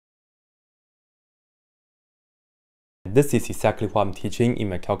This is exactly what I'm teaching in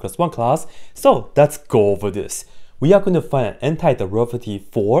my Calculus 1 class, so let's go over this. We are going to find an antiderivative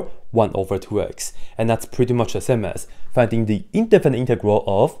for 1 over 2x, and that's pretty much the same as finding the indefinite integral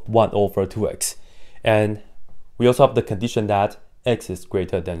of 1 over 2x. And we also have the condition that x is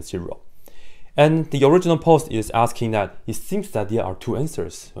greater than 0. And the original post is asking that it seems that there are two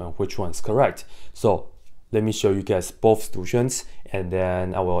answers, which one is correct. So let me show you guys both solutions, and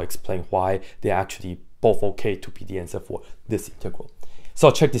then I will explain why they're actually both okay to be the answer for this integral. So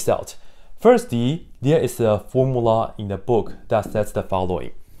check this out. Firstly, there is a formula in the book that says the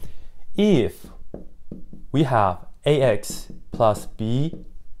following. If we have ax plus b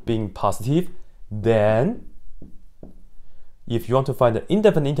being positive, then if you want to find the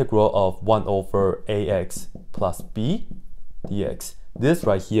indefinite integral of 1 over ax plus b dx, this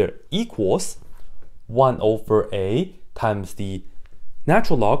right here equals 1 over a times the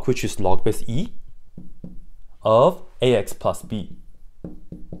natural log, which is log base e, of ax plus b.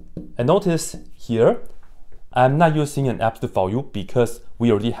 And notice here, I'm not using an absolute value because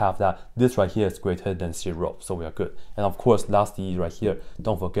we already have that this right here is greater than 0, so we are good. And of course, lastly right here,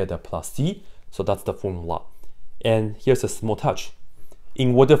 don't forget the plus c, so that's the formula. And here's a small touch.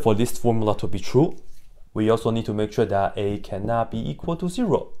 In order for this formula to be true, we also need to make sure that a cannot be equal to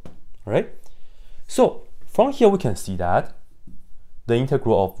 0, right? So from here we can see that the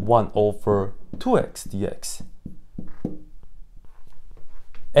integral of 1 over 2x dx,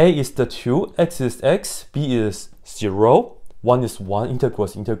 a is the 2, x is x, b is 0, 1 is 1, integral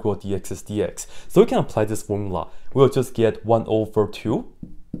is integral, dx is dx. So we can apply this formula. We'll just get 1 over 2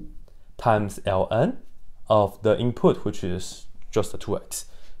 times ln of the input, which is just the 2x,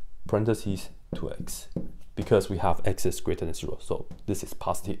 parentheses 2x, because we have x is greater than 0, so this is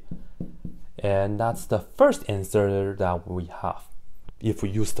positive. And that's the first answer that we have if we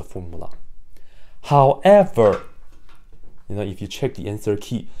use the formula. However, if you check the answer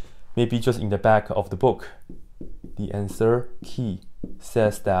key, maybe just in the back of the book, the answer key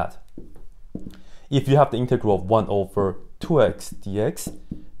says that if you have the integral of 1 over 2x dx,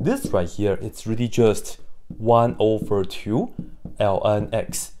 this right here, it's really just 1 over 2 ln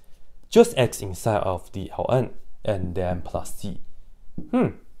x, just x inside of the ln, and then plus c.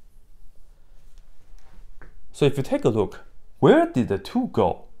 So if you take a look, where did the 2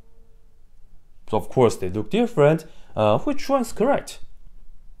 go? So of course they look different. Which one is correct?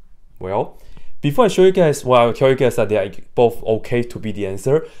 Well, before I show you guys, I'll tell you guys that they are both okay to be the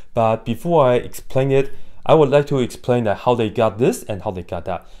answer. But before I explain it, I would like to explain that how they got this and how they got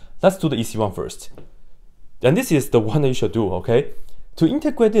that. Let's do the easy one first. And this is the one that you should do, okay? To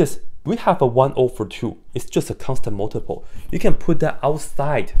integrate this, we have a 1 over 2. It's just a constant multiple. You can put that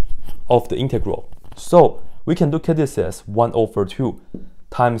outside of the integral. So we can look at this as 1 over 2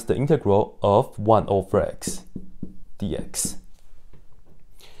 times the integral of 1 over x dx.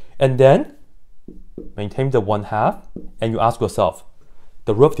 And then maintain the 1/2, and you ask yourself,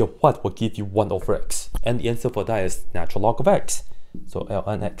 the derivative of what will give you 1 over x? And the answer for that is natural log of x. So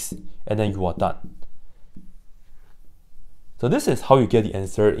ln x, and then you are done. So this is how you get the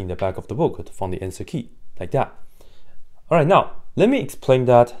answer in the back of the book from the answer key, like that. All right, now let me explain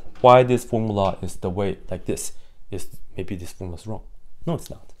that why this formula is the way like this. Maybe this formula is wrong. No,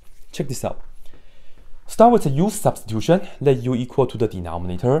 it's not. Check this out. Start with the u substitution. Let u equal to the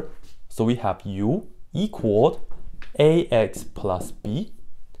denominator. So we have u equaled ax plus b,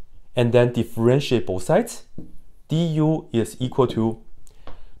 and then differentiate both sides. Du is equal to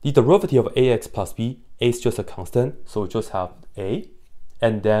the derivative of ax plus b. A is just a constant, so we just have a,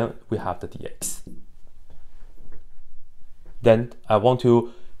 and then we have the dx. Then I want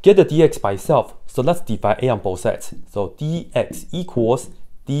to get the dx by itself, so let's divide a on both sides. So dx equals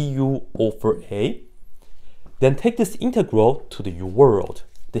du over a. Then take this integral to the u world,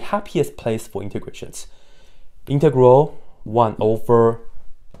 the happiest place for integrations. Integral 1 over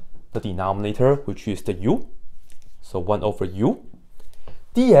the denominator, which is the u. So 1 over u.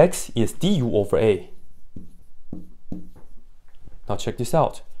 Dx is du over a. Now check this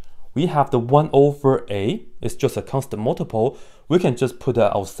out. We have the 1 over a, it's just a constant multiple. We can just put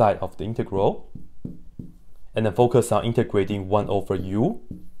that outside of the integral and then focus on integrating 1 over u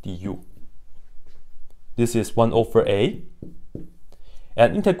du. This is 1 over a,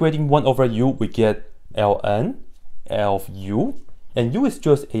 and integrating 1 over u, we get ln of u, and u is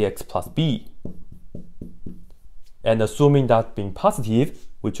just ax plus b. And assuming that being positive,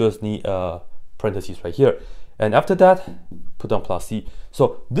 we just need parentheses right here. And after that, put on plus c.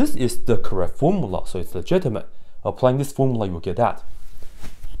 So this is the correct formula, so it's legitimate. Applying this formula, you will get that.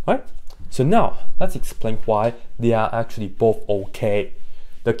 All right? So now, let's explain why they are actually both okay.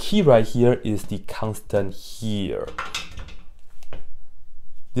 The key right here is the constant here.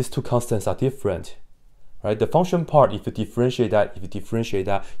 these two constants are different, right? The function part, if you differentiate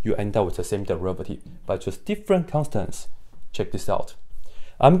that, you end up with the same derivative, but just different constants. Check this out.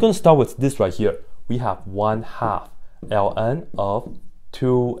 I'm going to start with this right here. We have 1/2 ln of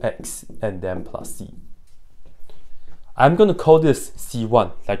 2x and then plus c. I'm going to call this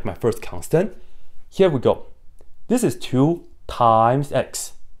c1, like my first constant. Here we go. This is 2 times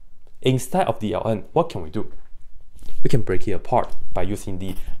x. Instead of the ln, what can we do? We can break it apart by using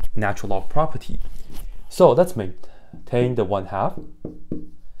the natural log property. So let's maintain the 1/2.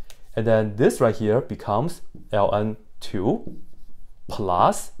 And then this right here becomes ln 2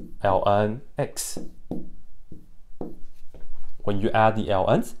 plus ln x. When you add the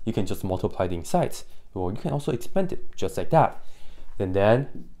ln's, you can just multiply the insides. Or you can also expand it, just like that. And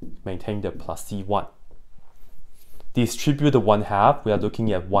then maintain the plus c1. Distribute the 1/2. We are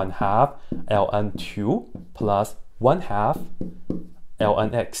looking at 1/2 ln 2 plus 1/2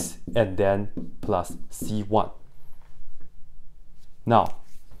 ln x, and then plus c1. Now,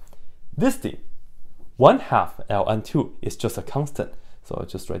 this thing, 1/2 ln 2 is just a constant. So I'll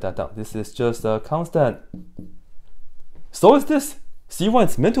just write that down. This is just a constant. So is this. c1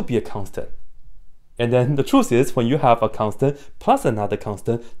 is meant to be a constant. And then the truth is, when you have a constant plus another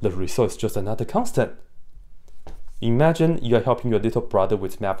constant, the result is just another constant. Imagine you are helping your little brother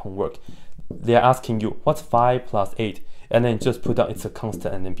with math homework. They are asking you, what's 5 plus 8? And then just put down it's a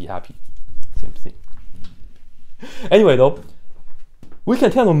constant and then be happy. Same thing. Anyway though, we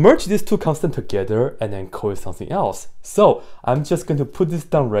can kind of merge these two constants together and then call it something else. So I'm just going to put this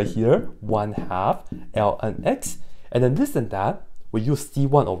down right here, 1/2 ln x, and then this and that, we use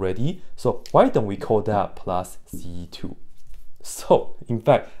c1 already, so why don't we call that plus c2? So in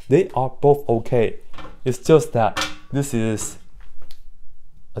fact, they are both okay. It's just that this is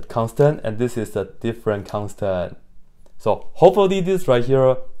a constant and this is a different constant. So hopefully this right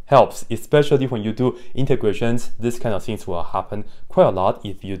here helps, especially when you do integrations. This kind of things will happen quite a lot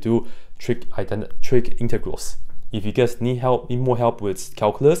if you do trig integrals. If you guys need more help with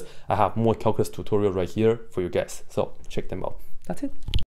calculus, I have more calculus tutorial right here for you guys. So check them out. That's it.